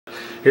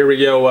Here we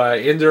go,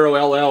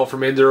 N0LL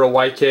from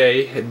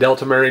N0YK,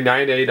 Delta Mary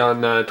 98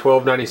 on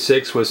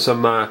 1296 with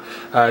some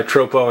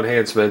tropo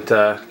enhancement.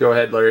 Go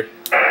ahead, Larry.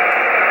 Okay,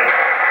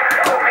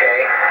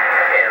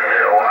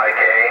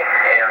 N0YK,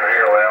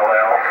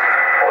 N0LL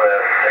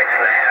with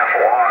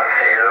 6.5 watts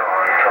here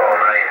on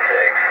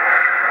 1296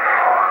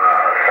 on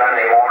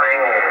Sunday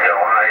morning,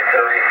 July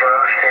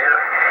 31st here,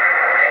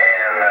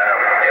 and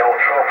the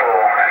old tropo,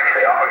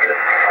 actually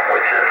August,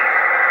 which is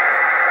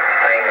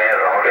same as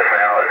August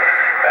now.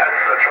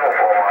 That's the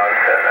tropo month,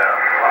 and a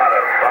lot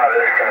of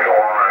this can go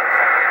on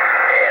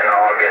in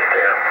August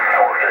there.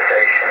 North the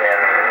station in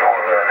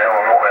northern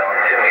Illinois on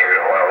 2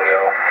 meters a while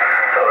ago.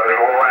 So there's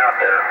a little out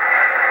there.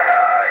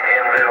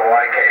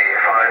 N0YK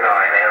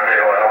 59,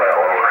 N0LL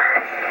over.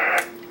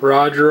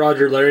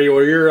 Roger, Larry.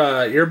 Well,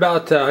 you're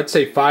about I'd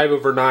say 5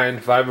 over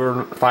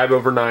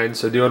 9,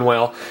 so doing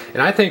well.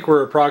 And I think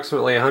we're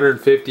approximately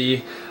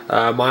 150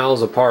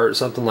 miles apart,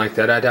 something like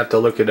that. I'd have to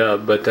look it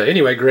up. But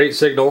anyway, great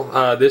signal.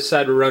 This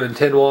side we're running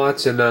 10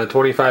 watts and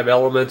 25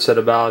 elements at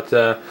about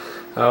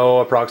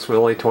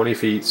approximately 20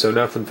 feet. So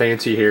nothing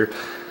fancy here.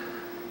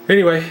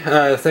 Anyway,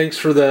 thanks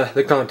for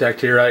the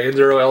contact here.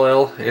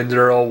 N0LL,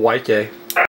 N0YK.